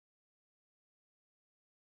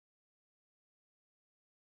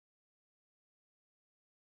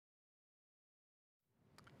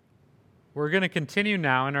We're going to continue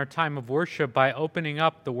now in our time of worship by opening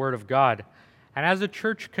up the Word of God. And as a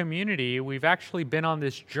church community, we've actually been on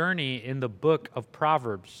this journey in the book of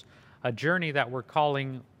Proverbs, a journey that we're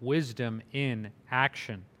calling Wisdom in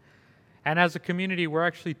Action. And as a community, we're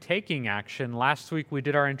actually taking action. Last week, we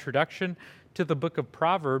did our introduction to the book of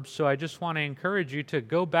Proverbs, so I just want to encourage you to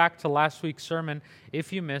go back to last week's sermon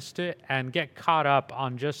if you missed it and get caught up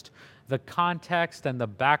on just the context and the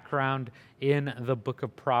background in the book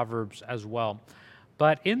of Proverbs as well.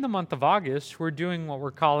 But in the month of August, we're doing what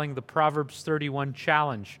we're calling the Proverbs 31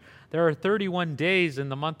 Challenge. There are 31 days in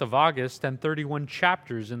the month of August and 31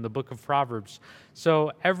 chapters in the book of Proverbs.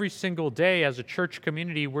 So every single day as a church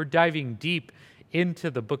community, we're diving deep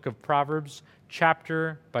into the book of Proverbs,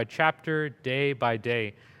 chapter by chapter, day by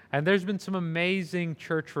day. And there's been some amazing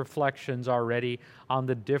church reflections already on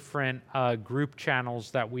the different group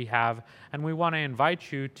channels that we have. And we want to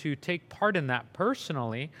invite you to take part in that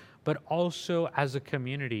personally, but also as a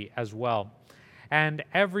community as well. And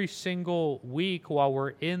every single week while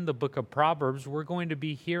we're in the book of Proverbs, we're going to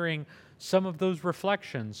be hearing some of those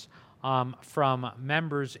reflections from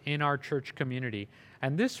members in our church community.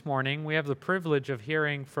 And this morning, we have the privilege of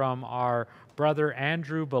hearing from our brother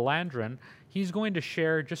Andrew Belandron. He's going to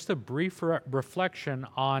share just a brief reflection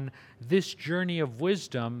on this journey of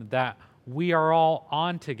wisdom that we are all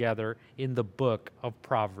on together in the book of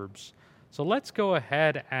Proverbs. So let's go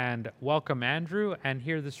ahead and welcome Andrew and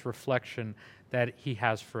hear this reflection that he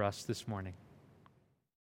has for us this morning.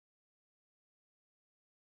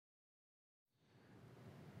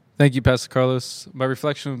 Thank you, Pastor Carlos. My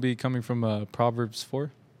reflection will be coming from Proverbs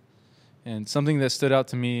 4. And something that stood out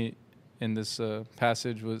to me in this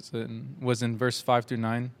passage was in verse 5 through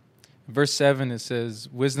 9. In verse 7, it says,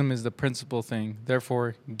 "Wisdom is the principal thing.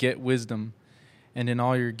 Therefore, get wisdom. And in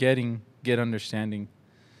all you're getting, get understanding."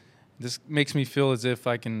 This makes me feel as if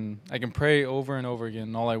I can pray over and over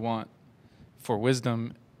again all I want for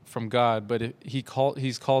wisdom from God, but He's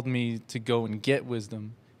called me to go and get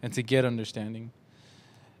wisdom and to get understanding.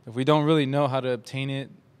 If we don't really know how to obtain it,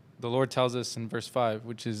 the Lord tells us in verse 5,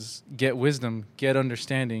 which is, get wisdom, get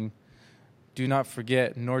understanding, do not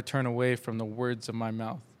forget, nor turn away from the words of my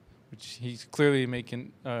mouth, which He's clearly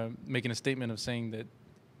making a statement of saying that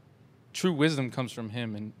true wisdom comes from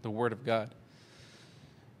Him and the Word of God.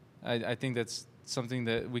 I think that's something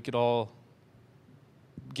that we could all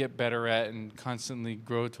get better at and constantly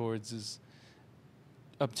grow towards, is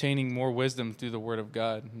obtaining more wisdom through the Word of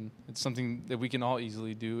God. And it's something that we can all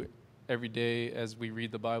easily do every day as we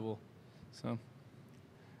read the Bible. So,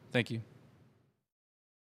 thank you.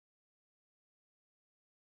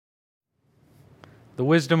 The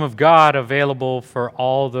wisdom of God available for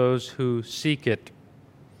all those who seek it.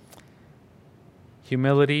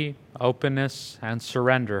 Humility, openness, and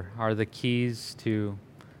surrender are the keys to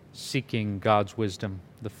seeking God's wisdom,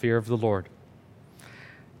 the fear of the Lord.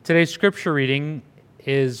 Today's scripture reading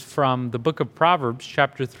is from the book of Proverbs,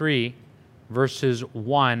 chapter 3, verses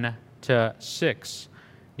 1 to 6.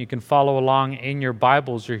 You can follow along in your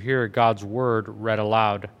Bibles or hear God's word read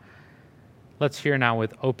aloud. Let's hear now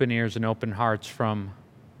with open ears and open hearts from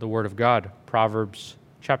the Word of God. Proverbs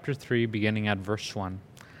chapter 3, beginning at verse 1.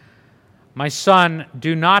 "My son,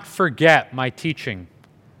 do not forget my teaching,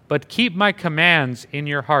 but keep my commands in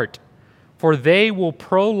your heart, for they will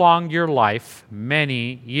prolong your life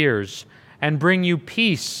many years and bring you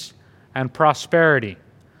peace and prosperity.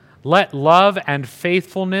 Let love and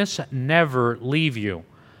faithfulness never leave you.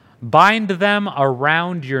 Bind them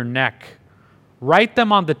around your neck. Write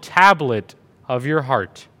them on the tablet of your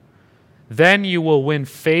heart. Then you will win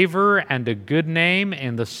favor and a good name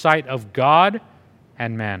in the sight of God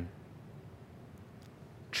and man.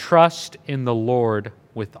 Trust in the Lord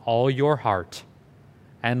with all your heart,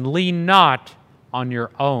 and lean not on your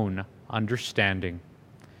own understanding.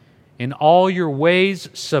 In all your ways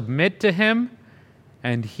submit to Him,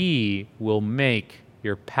 and He will make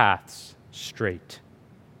your paths straight."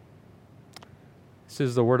 This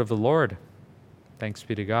is the word of the Lord. Thanks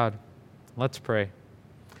be to God. Let's pray.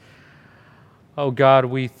 Oh God,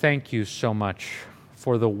 we thank you so much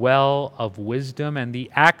for the well of wisdom and the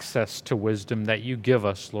access to wisdom that you give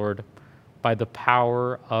us, Lord, by the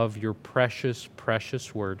power of your precious,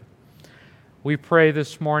 precious word. We pray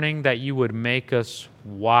this morning that you would make us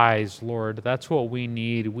wise, Lord. That's what we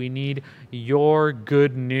need. We need your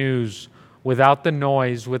good news without the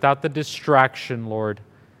noise, without the distraction, Lord.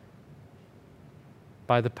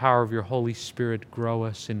 By the power of your Holy Spirit, grow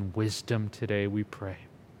us in wisdom today, we pray.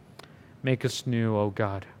 Make us new, O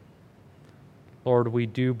God. Lord, we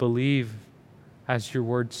do believe, as your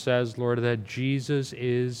word says, Lord, that Jesus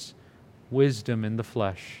is wisdom in the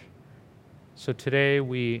flesh. So today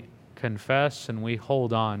we confess and we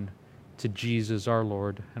hold on to Jesus our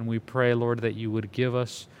Lord. And we pray, Lord, that you would give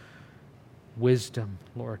us wisdom,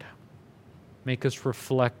 Lord. Make us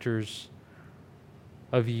reflectors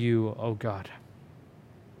of you, O God.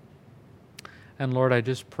 And Lord, I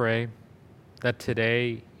just pray that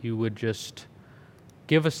today you would just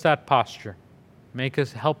give us that posture.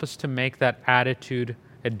 Help us to make that attitude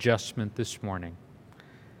adjustment this morning.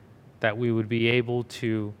 That we would be able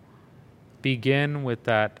to begin with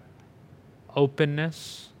that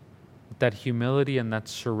openness, with that humility, and that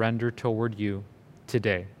surrender toward you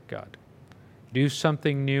today, God. Do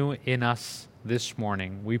something new in us this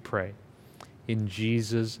morning, we pray. In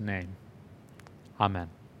Jesus' name, amen.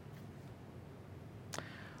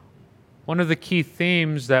 One of the key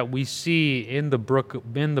themes that we see in the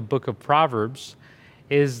book of Proverbs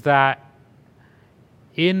is that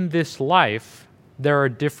in this life, there are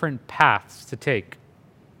different paths to take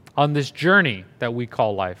on this journey that we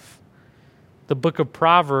call life. The book of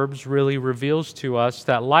Proverbs really reveals to us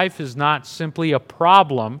that life is not simply a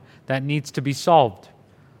problem that needs to be solved,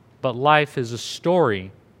 but life is a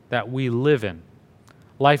story that we live in.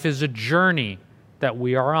 Life is a journey that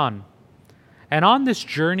we are on. And on this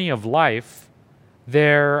journey of life,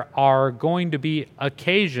 there are going to be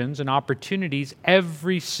occasions and opportunities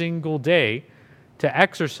every single day to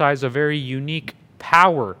exercise a very unique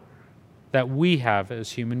power that we have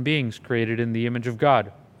as human beings created in the image of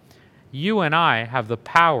God. You and I have the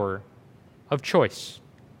power of choice.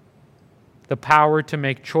 The power to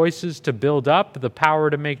make choices to build up, the power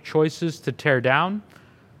to make choices to tear down,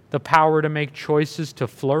 the power to make choices to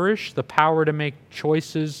flourish, the power to make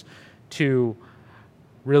choices to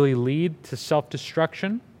really lead to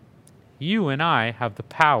self-destruction. You and I have the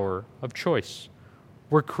power of choice.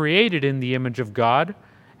 We're created in the image of God,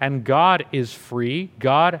 and God is free.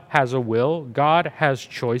 God has a will. God has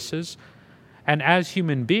choices. And as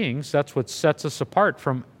human beings, that's what sets us apart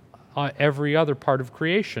from every other part of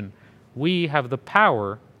creation. We have the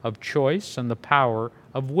power of choice and the power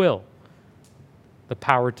of will. The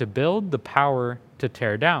power to build, the power to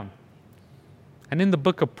tear down. And in the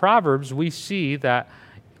book of Proverbs, we see that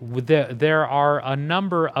there are a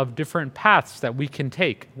number of different paths that we can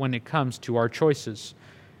take when it comes to our choices.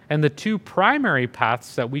 And the two primary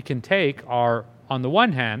paths that we can take are, on the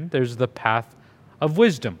one hand, there's the path of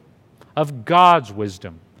wisdom, of God's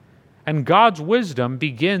wisdom. And God's wisdom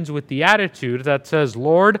begins with the attitude that says,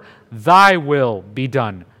 Lord, thy will be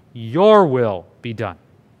done, your will be done.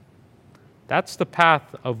 That's the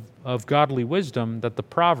path of godly wisdom that the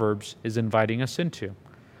Proverbs is inviting us into.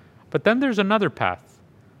 But then there's another path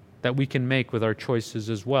that we can make with our choices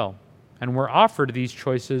as well. And we're offered these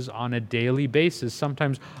choices on a daily basis,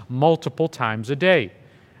 sometimes multiple times a day.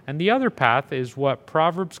 And the other path is what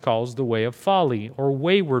Proverbs calls the way of folly, or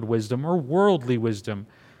wayward wisdom, or worldly wisdom,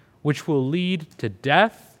 which will lead to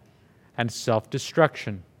death and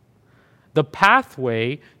self-destruction. The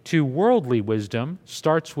pathway to worldly wisdom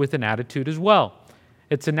starts with an attitude as well.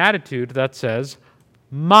 It's an attitude that says,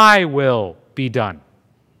 my will be done.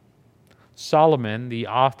 Solomon, the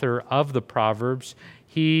author of the Proverbs,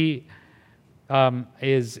 he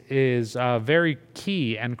is very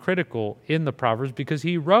key and critical in the Proverbs because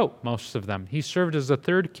he wrote most of them. He served as the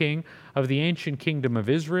third king of the ancient kingdom of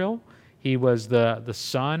Israel. He was the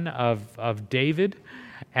son of David,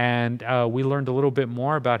 and we learned a little bit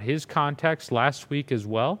more about his context last week as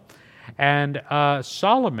well. And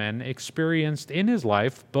Solomon experienced in his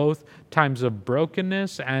life both times of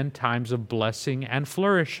brokenness and times of blessing and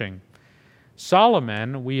flourishing.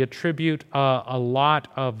 Solomon, we attribute a lot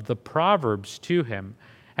of the Proverbs to him.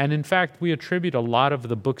 And in fact, we attribute a lot of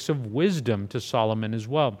the books of wisdom to Solomon as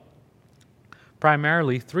well.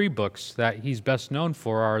 Primarily, three books that he's best known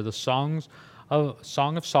for are the Song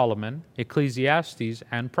of Solomon, Ecclesiastes,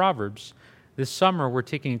 and Proverbs. This summer, we're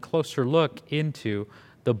taking a closer look into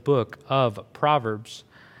the book of Proverbs.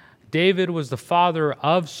 David was the father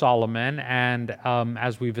of Solomon, and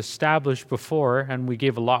as we've established before, and we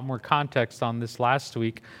gave a lot more context on this last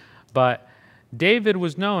week, but David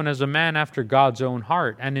was known as a man after God's own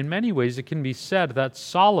heart, and in many ways it can be said that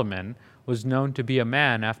Solomon was known to be a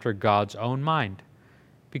man after God's own mind,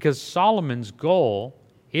 because Solomon's goal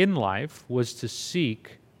in life was to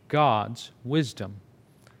seek God's wisdom.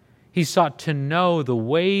 He sought to know the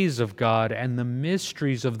ways of God and the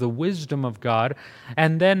mysteries of the wisdom of God,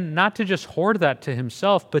 and then not to just hoard that to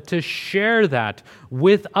himself, but to share that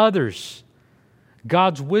with others.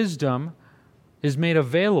 God's wisdom is made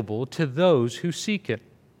available to those who seek it.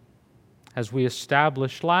 As we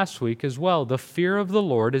established last week as well, the fear of the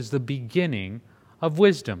Lord is the beginning of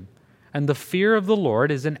wisdom. And the fear of the Lord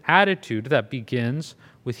is an attitude that begins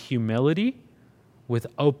with humility, with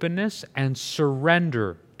openness and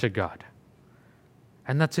surrender to God.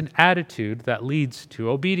 And that's an attitude that leads to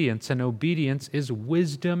obedience, and obedience is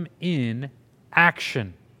wisdom in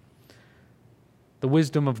action. The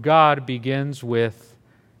wisdom of God begins with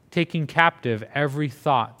taking captive every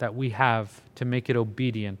thought that we have to make it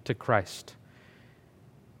obedient to Christ.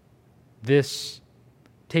 This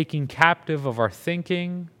taking captive of our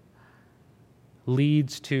thinking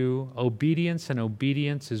leads to obedience, and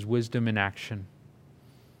obedience is wisdom in action.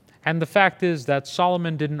 And the fact is that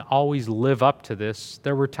Solomon didn't always live up to this.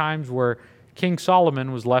 There were times where King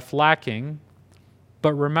Solomon was left lacking,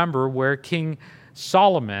 but remember, where King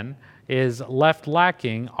Solomon is left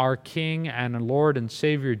lacking, our King and Lord and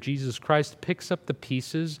Savior Jesus Christ picks up the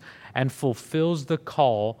pieces and fulfills the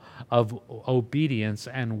call of obedience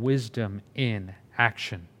and wisdom in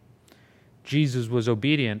action. Jesus was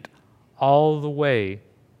obedient all the way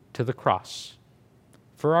to the cross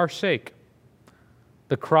for our sake.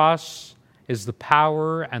 The cross is the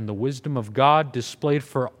power and the wisdom of God displayed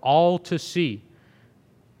for all to see.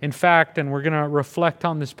 In fact, and we're going to reflect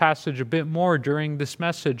on this passage a bit more during this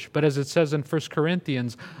message, but as it says in 1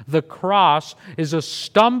 Corinthians, the cross is a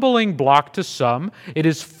stumbling block to some, it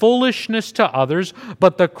is foolishness to others,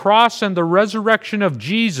 but the cross and the resurrection of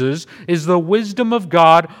Jesus is the wisdom of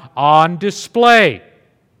God on display.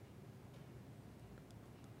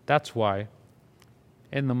 That's why,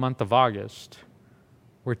 in the month of August,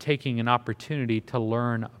 we're taking an opportunity to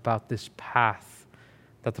learn about this path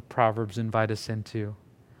that the Proverbs invite us into,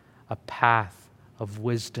 a path of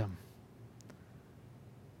wisdom.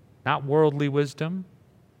 Not worldly wisdom,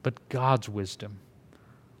 but God's wisdom,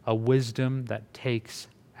 a wisdom that takes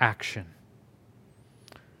action.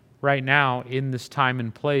 Right now, in this time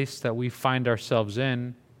and place that we find ourselves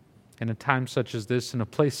in a time such as this, in a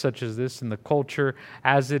place such as this, in the culture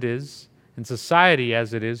as it is, in society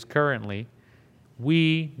as it is currently,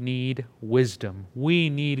 we need wisdom. We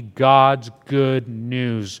need God's good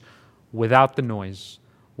news without the noise,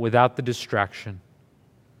 without the distraction.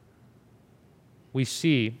 We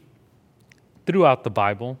see throughout the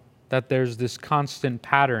Bible that there's this constant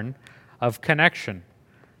pattern of connection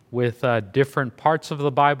with different parts of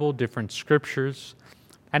the Bible, different scriptures.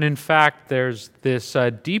 And in fact, there's this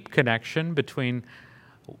deep connection between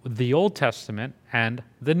the Old Testament and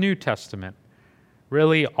the New Testament.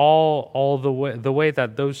 Really, all the way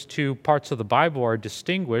that those two parts of the Bible are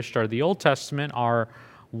distinguished are the Old Testament are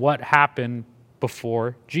what happened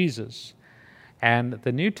before Jesus. And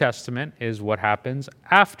the New Testament is what happens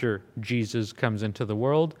after Jesus comes into the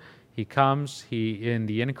world. He comes, in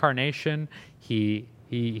the incarnation, he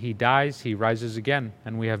dies, he rises again,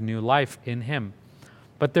 and we have new life in him.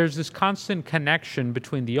 But there's this constant connection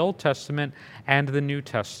between the Old Testament and the New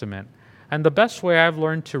Testament. And the best way I've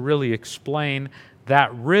learned to really explain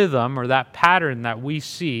that rhythm or that pattern that we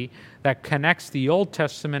see that connects the Old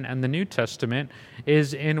Testament and the New Testament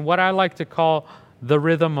is in what I like to call the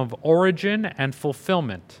rhythm of origin and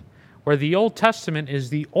fulfillment, where the Old Testament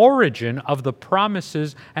is the origin of the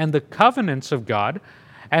promises and the covenants of God,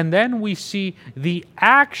 and then we see the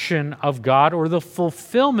action of God or the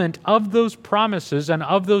fulfillment of those promises and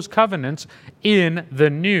of those covenants in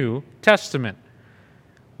the New Testament.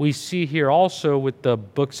 We see here also with the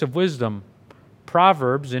books of wisdom,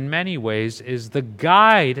 Proverbs, in many ways, is the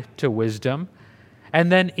guide to wisdom.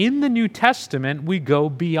 And then in the New Testament, we go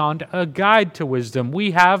beyond a guide to wisdom.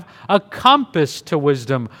 We have a compass to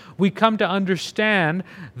wisdom. We come to understand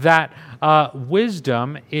that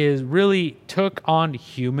wisdom really took on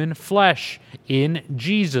human flesh in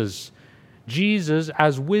Jesus. Jesus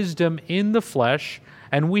as wisdom in the flesh,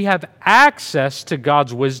 and we have access to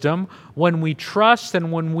God's wisdom when we trust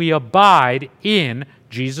and when we abide in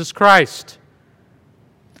Jesus Christ.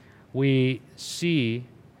 We see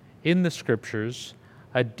in the Scriptures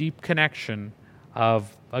a deep connection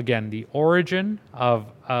of, again, the origin of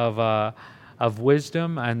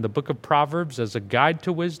wisdom and the book of Proverbs as a guide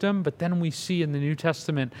to wisdom, but then we see in the New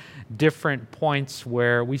Testament different points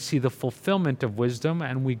where we see the fulfillment of wisdom,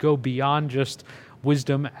 and we go beyond just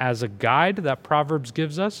wisdom as a guide that Proverbs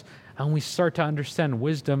gives us, and we start to understand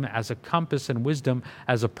wisdom as a compass and wisdom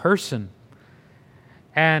as a person.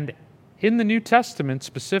 And in the New Testament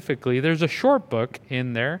specifically, there's a short book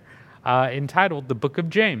in there entitled the Book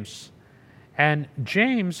of James. And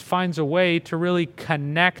James finds a way to really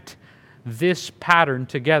connect this pattern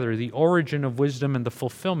together, the origin of wisdom and the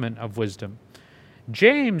fulfillment of wisdom.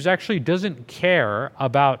 James actually doesn't care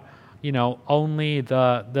about only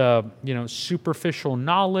the superficial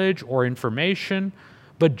knowledge or information,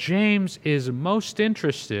 but James is most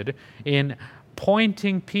interested in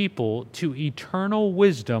pointing people to eternal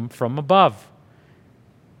wisdom from above.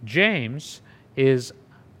 James is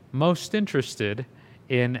most interested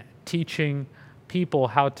in teaching people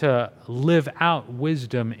how to live out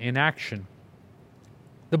wisdom in action.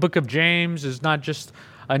 The book of James is not just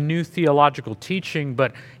a new theological teaching,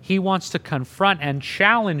 but he wants to confront and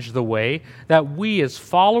challenge the way that we as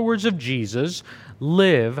followers of Jesus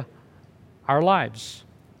live our lives.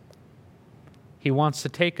 He wants to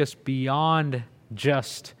take us beyond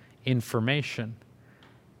just information.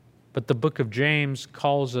 But the book of James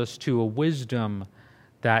calls us to a wisdom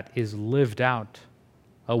that is lived out,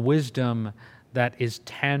 a wisdom that is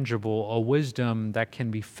tangible, a wisdom that can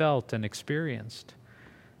be felt and experienced.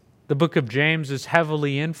 The book of James is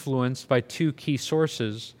heavily influenced by two key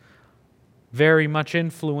sources. Very much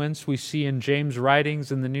influence we see in James' writings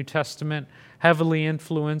in the New Testament, heavily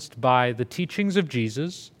influenced by the teachings of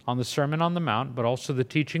Jesus on the Sermon on the Mount, but also the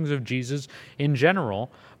teachings of Jesus in general.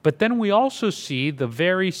 But then we also see the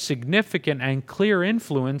very significant and clear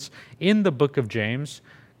influence in the book of James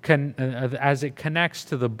as it connects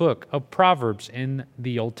to the book of Proverbs in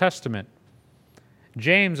the Old Testament.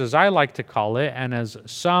 James, as I like to call it, and as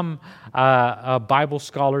some Bible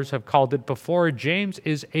scholars have called it before, James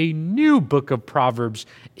is a new book of Proverbs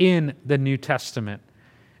in the New Testament.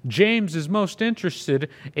 James is most interested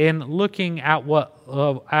in looking at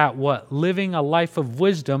what living a life of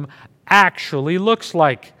wisdom actually looks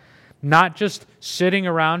like. Not just sitting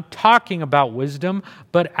around talking about wisdom,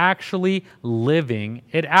 but actually living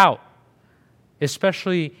it out,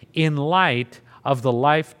 especially in light of the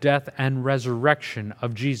life, death, and resurrection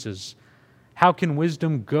of Jesus. How can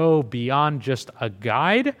wisdom go beyond just a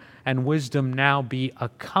guide and wisdom now be a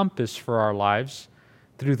compass for our lives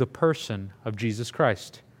through the person of Jesus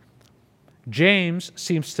Christ? James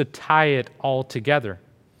seems to tie it all together.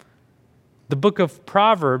 The book of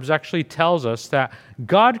Proverbs actually tells us that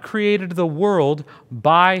God created the world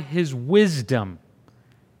by His wisdom.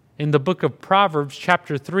 In the book of Proverbs,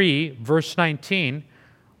 chapter 3, verse 19,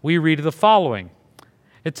 we read the following.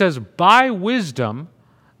 It says, "By wisdom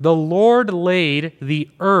the Lord laid the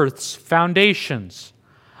earth's foundations.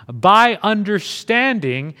 By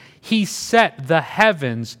understanding He set the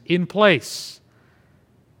heavens in place."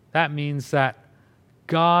 That means that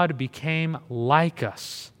God became like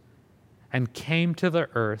us and came to the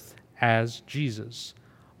earth as Jesus.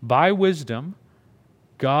 By wisdom,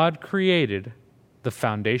 God created the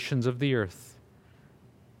foundations of the earth.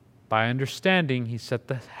 By understanding, He set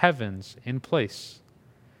the heavens in place.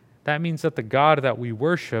 That means that the God that we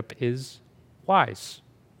worship is wise.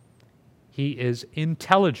 He is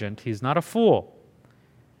intelligent. He's not a fool.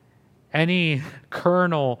 Any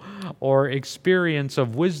kernel or experience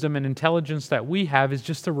of wisdom and intelligence that we have is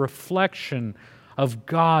just a reflection of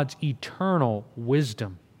God's eternal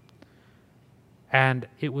wisdom. And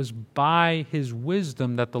it was by His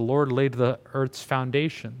wisdom that the Lord laid the earth's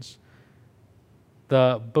foundations.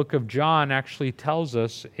 The book of John actually tells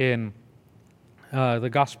us in the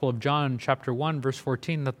Gospel of John, chapter 1, verse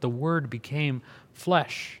 14, that the Word became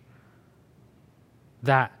flesh.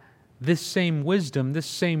 That this same wisdom, this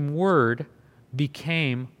same Word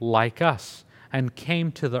became like us and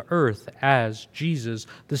came to the earth as Jesus.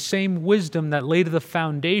 The same wisdom that laid the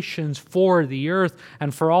foundations for the earth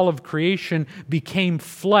and for all of creation became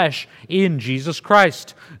flesh in Jesus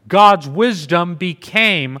Christ. God's wisdom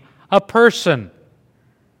became a person.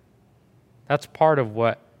 That's part of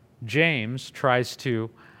what James tries to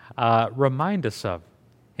remind us of.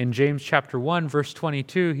 In James chapter 1, verse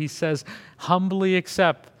 22, he says, "Humbly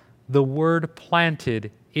accept the word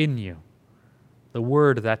planted in you, the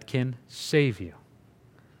word that can save you."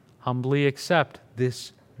 Humbly accept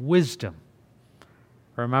this wisdom.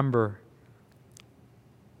 Remember,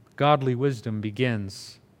 godly wisdom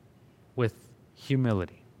begins with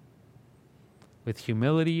humility. With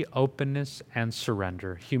humility, openness, and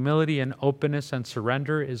surrender. Humility and openness and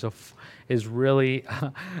surrender is really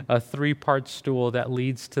a three-part stool that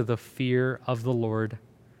leads to the fear of the Lord.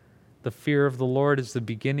 The fear of the Lord is the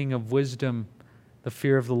beginning of wisdom. The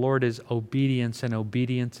fear of the Lord is obedience, and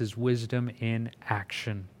obedience is wisdom in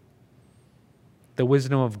action. The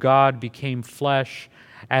wisdom of God became flesh,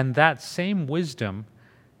 and that same wisdom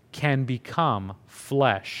can become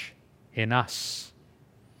flesh in us.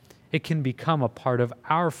 It can become a part of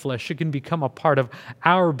our flesh. It can become a part of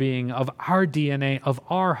our being, of our DNA, of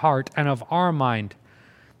our heart, and of our mind.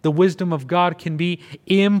 The wisdom of God can be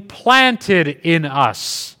implanted in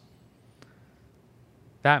us.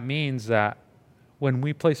 That means that when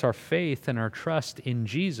we place our faith and our trust in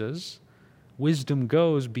Jesus, wisdom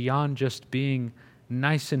goes beyond just being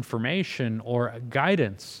nice information or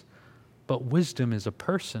guidance, but wisdom is a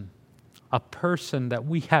person that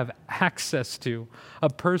we have access to, a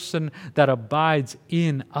person that abides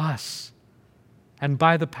in us. And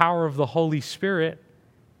by the power of the Holy Spirit,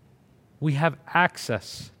 we have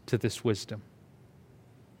access to this wisdom.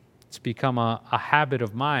 It's become a habit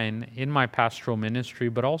of mine in my pastoral ministry,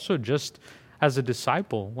 but also just as a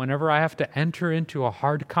disciple. Whenever I have to enter into a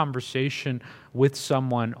hard conversation with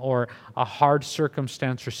someone or a hard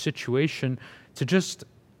circumstance or situation, to just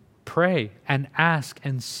pray and ask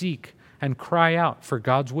and seek and cry out for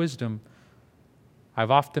God's wisdom.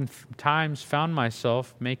 I've oftentimes found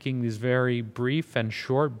myself making these very brief and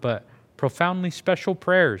short but profoundly special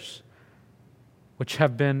prayers, which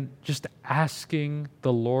have been just asking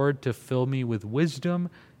the Lord to fill me with wisdom,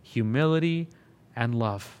 humility, and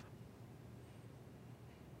love.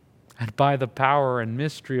 And by the power and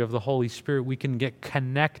mystery of the Holy Spirit, we can get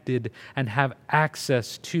connected and have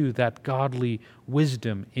access to that godly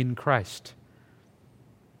wisdom in Christ.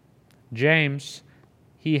 James,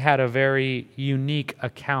 he had a very unique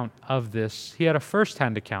account of this. He had a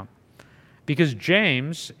first-hand account. Because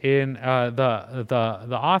James, in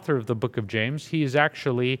the author of the book of James, he is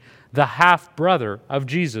actually the half-brother of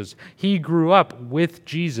Jesus. He grew up with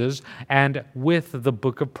Jesus and with the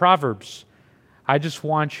book of Proverbs. I just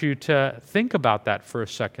want you to think about that for a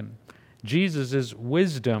second. Jesus is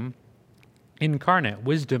wisdom incarnate,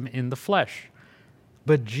 wisdom in the flesh.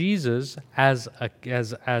 But Jesus, as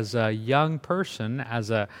a young person, as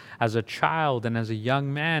a child, and as a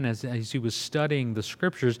young man, as he was studying the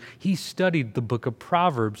Scriptures, he studied the book of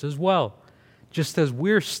Proverbs as well, just as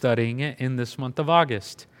we're studying it in this month of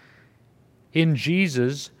August. In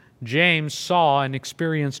Jesus, James saw and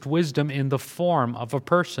experienced wisdom in the form of a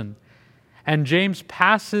person. And James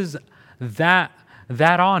passes that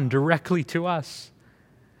on directly to us.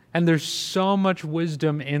 And there's so much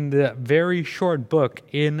wisdom in the very short book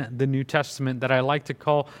in the New Testament that I like to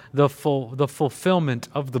call the fulfillment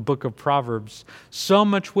of the book of Proverbs. So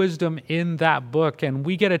much wisdom in that book, and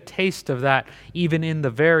we get a taste of that even in the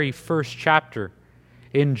very first chapter.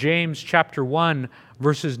 In James chapter 1,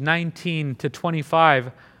 verses 19 to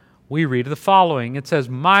 25, we read the following. It says,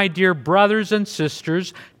 "My dear brothers and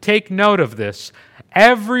sisters, take note of this.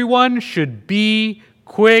 Everyone should be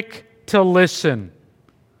quick to listen,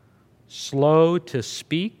 slow to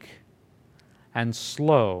speak, and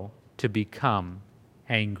slow to become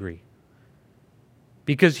angry.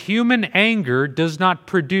 Because human anger does not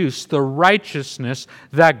produce the righteousness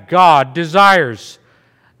that God desires.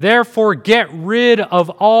 Therefore, get rid of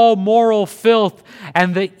all moral filth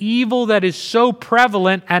and the evil that is so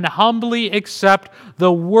prevalent, and humbly accept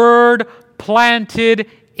the word planted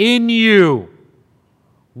in you,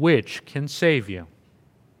 which can save you.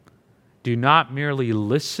 Do not merely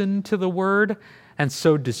listen to the word and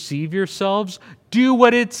so deceive yourselves. Do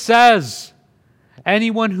what it says.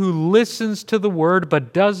 Anyone who listens to the word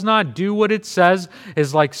but does not do what it says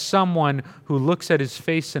is like someone who looks at his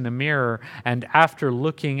face in a mirror and after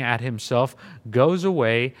looking at himself goes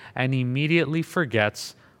away and immediately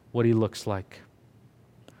forgets what he looks like.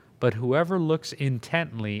 But whoever looks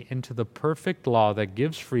intently into the perfect law that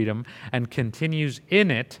gives freedom and continues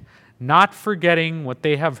in it, not forgetting what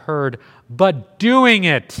they have heard, but doing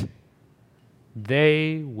it,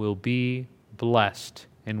 they will be blessed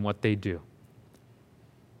in what they do."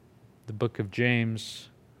 The book of James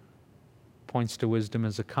points to wisdom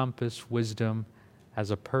as a compass, wisdom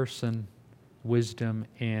as a person, wisdom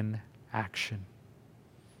in action.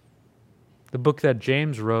 The book that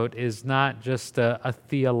James wrote is not just a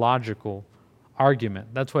theological argument.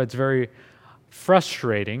 That's why it's very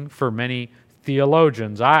frustrating for many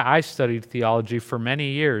theologians. I studied theology for many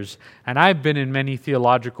years, and I've been in many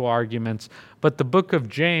theological arguments, but the book of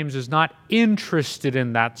James is not interested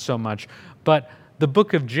in that so much. But the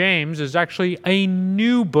book of James is actually a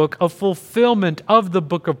new book, a fulfillment of the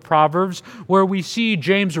book of Proverbs, where we see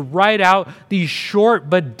James write out these short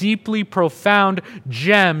but deeply profound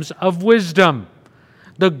gems of wisdom.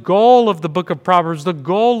 The goal of the book of Proverbs, the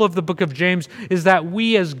goal of the book of James, is that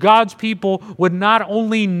we as God's people would not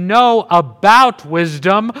only know about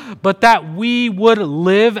wisdom, but that we would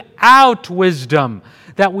live out wisdom,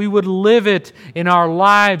 that we would live it in our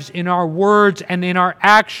lives, in our words, and in our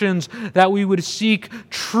actions, that we would seek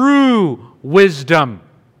true wisdom,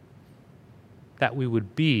 that we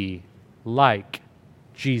would be like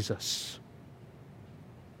Jesus.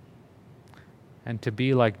 And to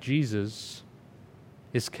be like Jesus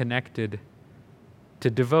is connected to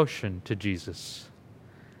devotion to Jesus.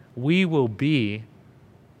 We will be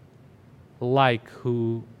like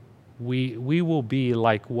we will be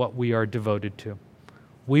like what we are devoted to.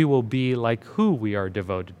 We will be like who we are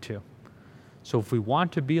devoted to. So if we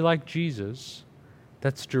want to be like Jesus,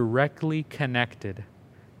 that's directly connected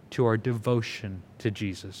to our devotion to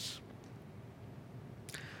Jesus.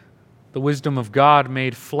 The wisdom of God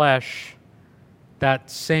made flesh, that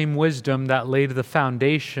same wisdom that laid the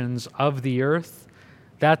foundations of the earth,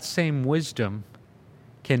 that same wisdom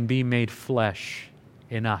can be made flesh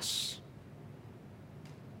in us.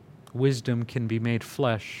 Wisdom can be made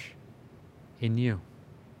flesh in you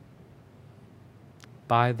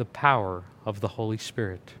by the power of the Holy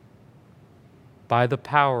Spirit, by the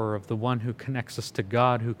power of the one who connects us to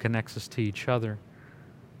God, who connects us to each other.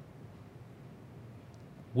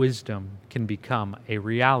 Wisdom can become a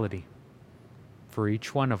reality for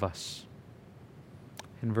each one of us.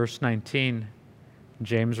 In verse 19,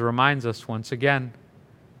 James reminds us once again,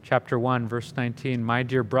 chapter 1, verse 19, "My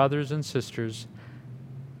dear brothers and sisters,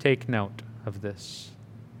 take note of this.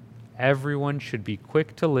 Everyone should be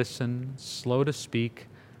quick to listen, slow to speak,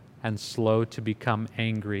 and slow to become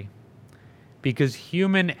angry, because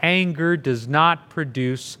human anger does not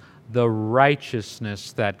produce the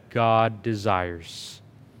righteousness that God desires."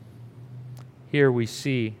 Here we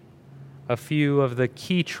see a few of the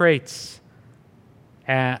key traits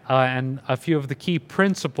and a few of the key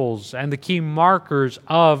principles and the key markers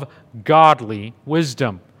of godly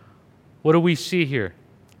wisdom. What do we see here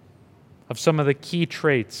of some of the key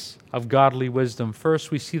traits of godly wisdom?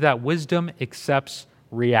 First, we see that wisdom accepts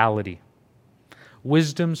reality.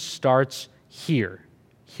 Wisdom starts here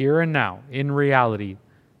and now, in reality.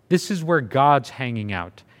 This is where God's hanging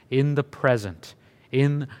out, in the present,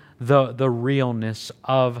 in the realness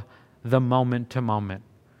of the moment to moment.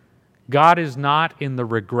 God is not in the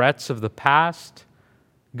regrets of the past.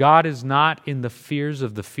 God is not in the fears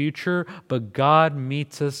of the future, but God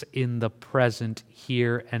meets us in the present,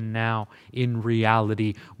 here and now, in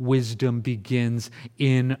reality. Wisdom begins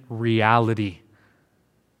in reality.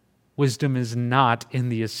 Wisdom is not in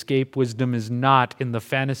the escape. Wisdom is not in the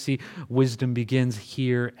fantasy. Wisdom begins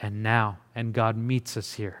here and now, and God meets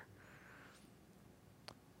us here.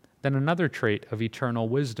 Then another trait of eternal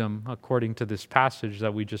wisdom, according to this passage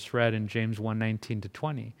that we just read in James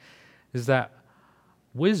 1:19-20, is that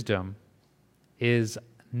wisdom is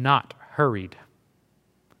not hurried.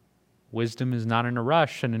 Wisdom is not in a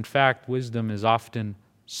rush, and in fact, wisdom is often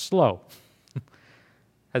slow.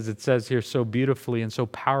 As it says here so beautifully and so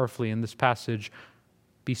powerfully in this passage,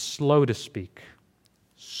 be slow to speak,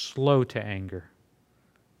 slow to anger,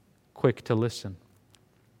 quick to listen.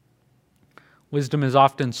 Wisdom is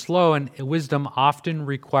often slow, and wisdom often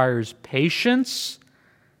requires patience,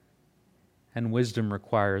 and wisdom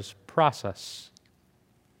requires process.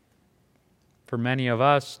 For many of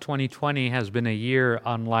us, 2020 has been a year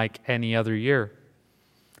unlike any other year.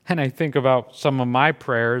 And I think about some of my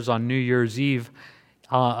prayers on New Year's Eve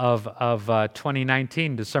of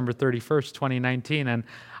 2019, December 31st, 2019, and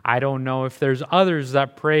I don't know if there's others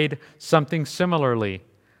that prayed something similarly.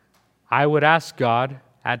 I would ask God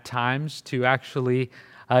at times to actually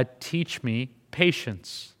teach me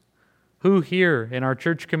patience. Who here in our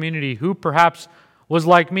church community, who perhaps was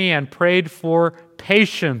like me and prayed for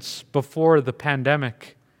patience before the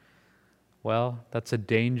pandemic? Well, that's a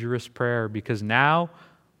dangerous prayer, because now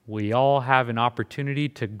we all have an opportunity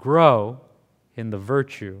to grow in the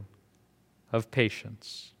virtue of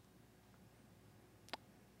patience.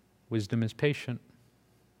 Wisdom is patient.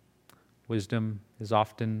 Wisdom is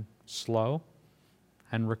often slow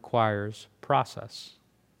and requires process.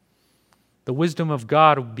 The wisdom of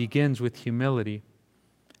God begins with humility,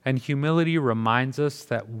 and humility reminds us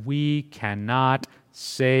that we cannot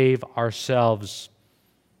save ourselves.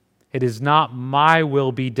 It is not my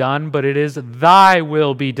will be done, but it is thy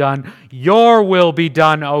will be done. Your will be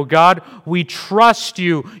done, O God. We trust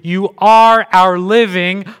you. You are our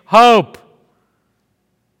living hope.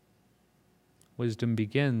 Wisdom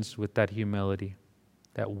begins with that humility,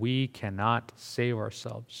 that we cannot save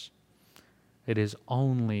ourselves. It is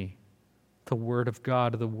only the Word of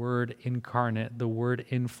God, the Word incarnate, the Word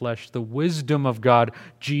in flesh, the wisdom of God,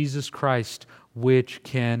 Jesus Christ, which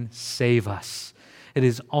can save us. It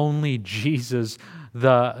is only Jesus,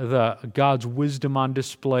 the God's wisdom on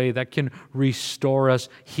display, that can restore us,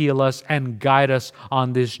 heal us, and guide us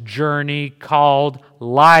on this journey called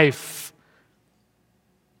life.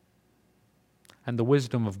 And the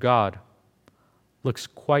wisdom of God looks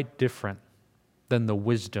quite different than the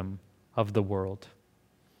wisdom of the world.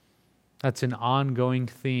 That's an ongoing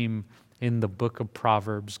theme in the book of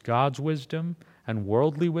Proverbs. God's wisdom and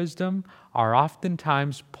worldly wisdom are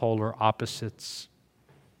oftentimes polar opposites.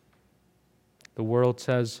 The world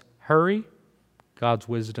says, hurry. God's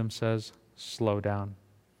wisdom says, slow down.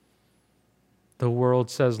 The world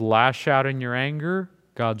says, lash out in your anger.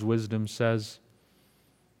 God's wisdom says,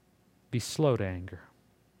 be slow to anger.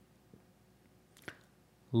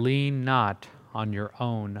 Lean not on your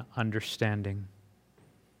own understanding.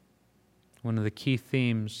 One of the key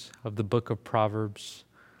themes of the book of Proverbs,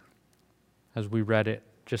 as we read it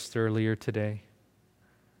just earlier today.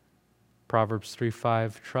 Proverbs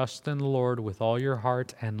 3:5, trust in the Lord with all your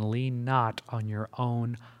heart and lean not on your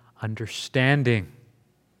own understanding.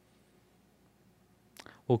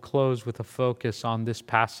 We'll close with a focus on this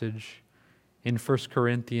passage in 1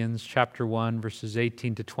 Corinthians chapter 1, verses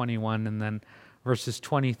 18 to 21, and then verses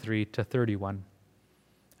 23 to 31.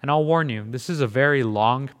 And I'll warn you, this is a very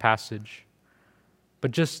long passage,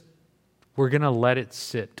 but we're going to let it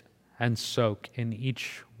sit and soak in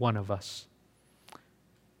each one of us.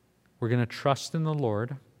 We're going to trust in the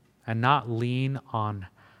Lord and not lean on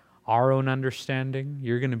our own understanding.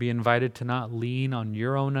 You're going to be invited to not lean on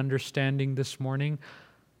your own understanding this morning,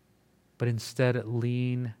 but instead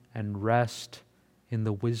lean and rest in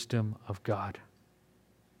the wisdom of God.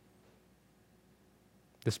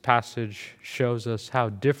 This passage shows us how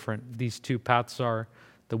different these two paths are.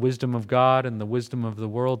 The wisdom of God and the wisdom of the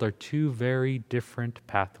world are two very different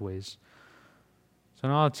pathways. So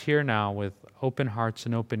now let's hear now with open hearts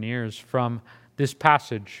and open ears from this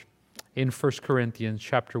passage in 1 Corinthians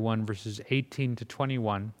chapter 1, verses 18 to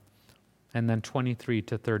 21, and then 23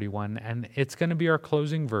 to 31. And it's going to be our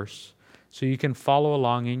closing verse, so you can follow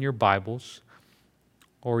along in your Bibles,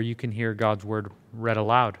 or you can hear God's word read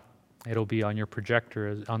aloud. It'll be on your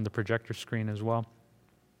projector, on the projector screen as well.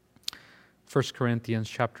 1 Corinthians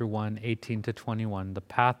chapter 1, 18 to 21, the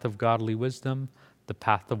path of godly wisdom, the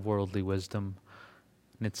path of worldly wisdom.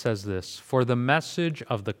 And it says this, for the message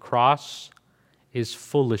of the cross is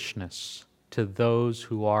foolishness to those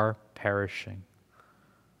who are perishing.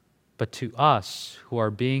 But to us who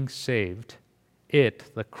are being saved,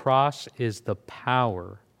 the cross, is the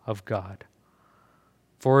power of God.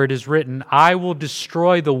 For it is written, I will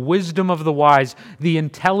destroy the wisdom of the wise, the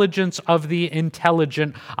intelligence of the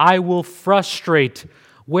intelligent. I will frustrate.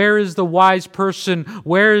 Where is the wise person?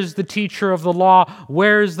 Where is the teacher of the law?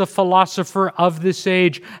 Where is the philosopher of this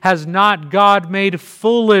age? Has not God made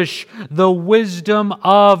foolish the wisdom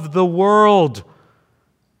of the world?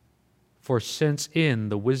 For since in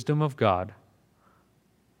the wisdom of God,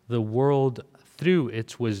 the world through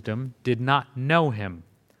its wisdom did not know him,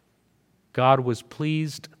 God was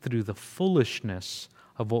pleased through the foolishness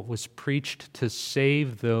of what was preached to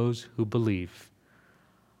save those who believe.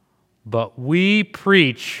 But we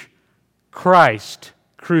preach Christ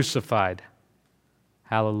crucified.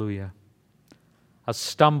 Hallelujah. A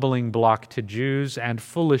stumbling block to Jews and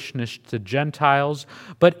foolishness to Gentiles.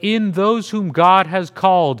 But in those whom God has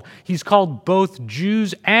called, He's called both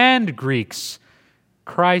Jews and Greeks,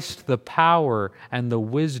 Christ the power and the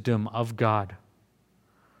wisdom of God.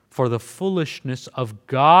 For the foolishness of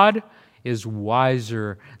God is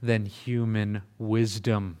wiser than human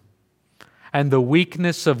wisdom. And the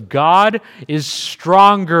weakness of God is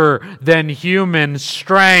stronger than human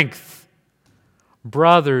strength.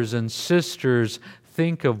 Brothers and sisters,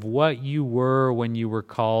 think of what you were when you were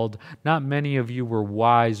called. Not many of you were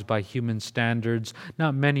wise by human standards.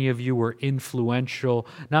 Not many of you were influential.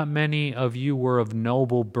 Not many of you were of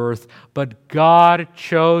noble birth. But God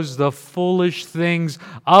chose the foolish things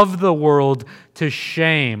of the world to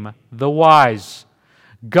shame the wise.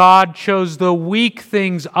 God chose the weak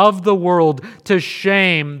things of the world to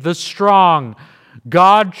shame the strong.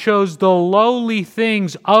 God chose the lowly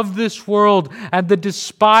things of this world and the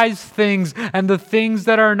despised things and the things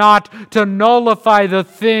that are not to nullify the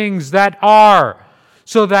things that are,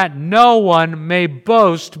 so that no one may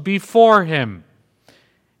boast before Him.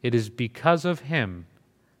 It is because of Him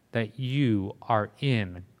that you are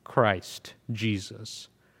in Christ Jesus,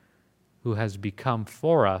 who has become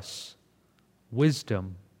for us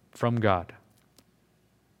wisdom from God.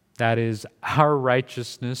 That is our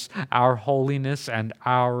righteousness, our holiness, and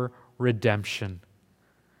our redemption.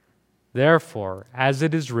 Therefore, as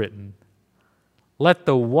it is written, let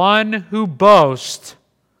the one who boasts,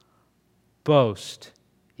 boast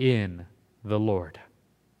in the Lord.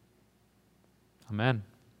 Amen.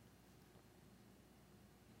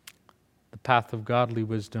 The path of godly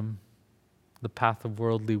wisdom, the path of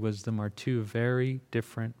worldly wisdom are two very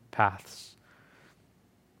different paths.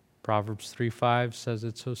 Proverbs 3:5 says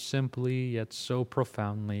it so simply, yet so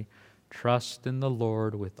profoundly. Trust in the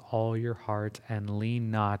Lord with all your heart and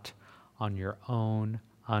lean not on your own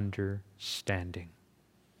understanding.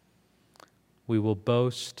 We will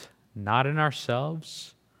boast not in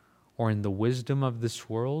ourselves or in the wisdom of this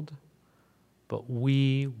world, but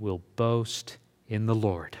we will boast in the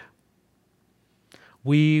Lord.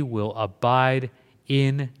 We will abide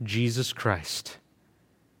in Jesus Christ.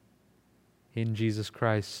 In Jesus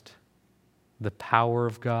Christ, the power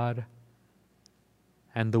of God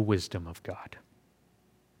and the wisdom of God.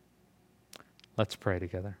 Let's pray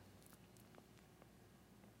together.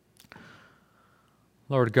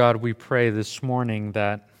 Lord God, we pray this morning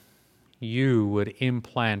that you would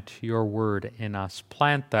implant your word in us.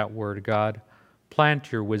 Plant that word, God.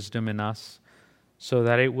 Plant your wisdom in us so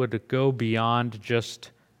that it would go beyond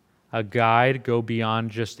just a guide, go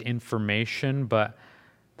beyond just information, but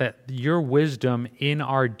that your wisdom in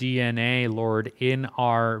our DNA, Lord, in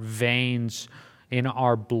our veins, in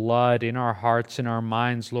our blood, in our hearts, in our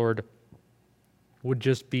minds, Lord, would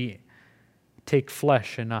just take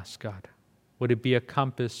flesh in us, God. Would it be a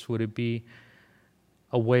compass? Would it be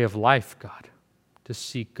a way of life, God, to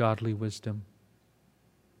seek godly wisdom?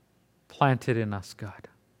 Plant it in us, God,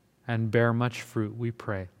 and bear much fruit, we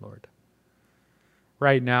pray, Lord.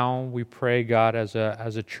 Right now, we pray, God, as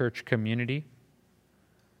a church community.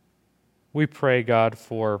 We pray, God,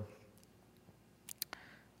 for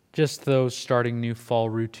just those starting new fall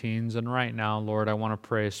routines. And right now, Lord, I want to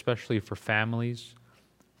pray especially for families,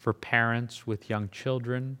 for parents with young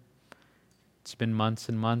children. It's been months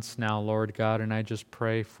and months now, Lord God, and I just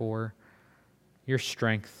pray for your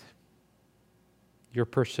strength, your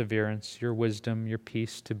perseverance, your wisdom, your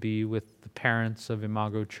peace to be with the parents of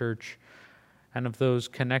Imago Church and of those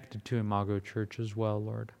connected to Imago Church as well,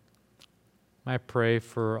 Lord. I pray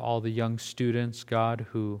for all the young students, God,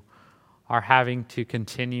 who are having to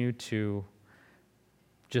continue to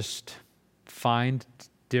just find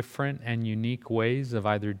different and unique ways of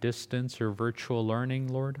either distance or virtual learning,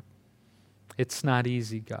 Lord. It's not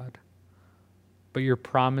easy, God. But your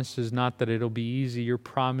promise is not that it'll be easy. Your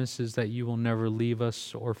promise is that you will never leave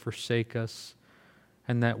us or forsake us,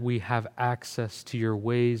 and that we have access to your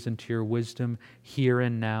ways and to your wisdom here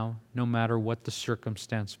and now, no matter what the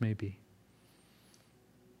circumstance may be.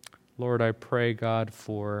 Lord, I pray, God,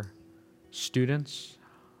 for students.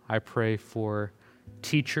 I pray for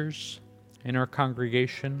teachers in our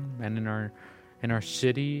congregation and in our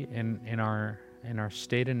city and in our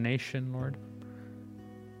state and nation, Lord,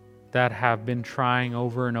 that have been trying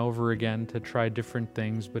over and over again to try different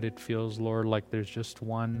things, but it feels, Lord, like there's just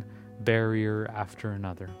one barrier after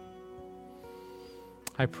another.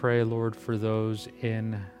 I pray, Lord, for those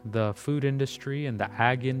in the food industry and the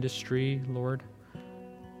ag industry, Lord,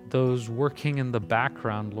 those working in the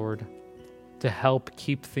background, Lord, to help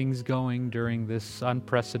keep things going during this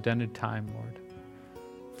unprecedented time, Lord.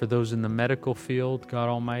 For those in the medical field, God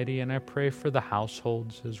Almighty, and I pray for the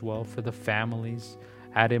households as well, for the families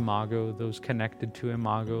at Imago, those connected to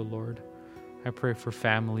Imago, Lord. I pray for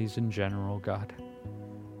families in general, God.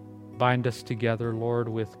 Bind us together, Lord,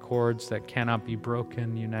 with cords that cannot be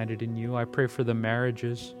broken, united in you. I pray for the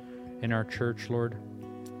marriages in our church, Lord.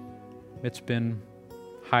 It's been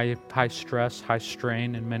high stress, high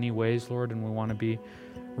strain in many ways, Lord, and we want to be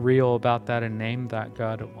real about that and name that,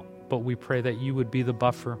 God. But we pray that you would be the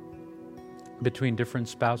buffer between different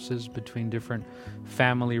spouses, between different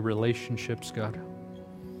family relationships, God.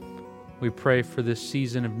 We pray for this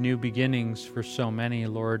season of new beginnings for so many,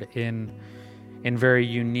 Lord, in very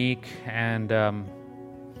unique and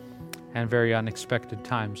very unexpected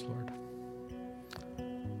times, Lord.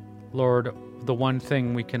 Lord, the one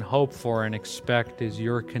thing we can hope for and expect is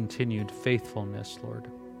your continued faithfulness, Lord.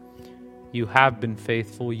 You have been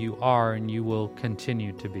faithful, you are, and you will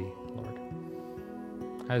continue to be, Lord.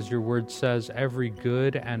 As your word says, every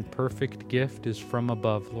good and perfect gift is from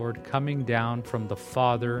above, Lord, coming down from the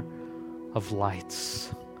Father of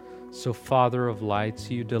lights. So, Father of lights,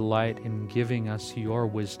 you delight in giving us your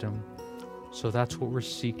wisdom. So that's what we're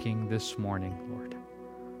seeking this morning, Lord.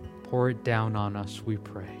 Pour it down on us, we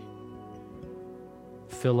pray.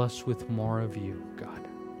 Fill us with more of you, God.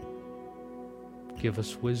 Give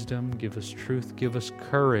us wisdom, give us truth, give us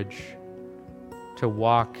courage to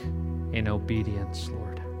walk in obedience,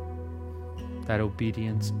 Lord. That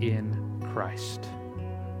obedience in Christ.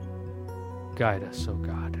 Guide us, O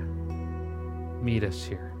God. Meet us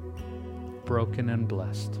here, broken and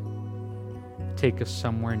blessed. Take us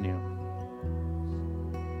somewhere new.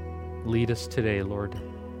 Lead us today, Lord.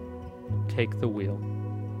 Take the wheel.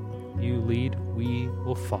 You lead, we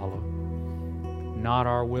will follow. Not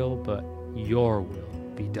our will, but your will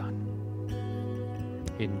be done.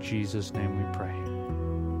 In Jesus' name we pray.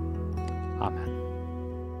 Amen.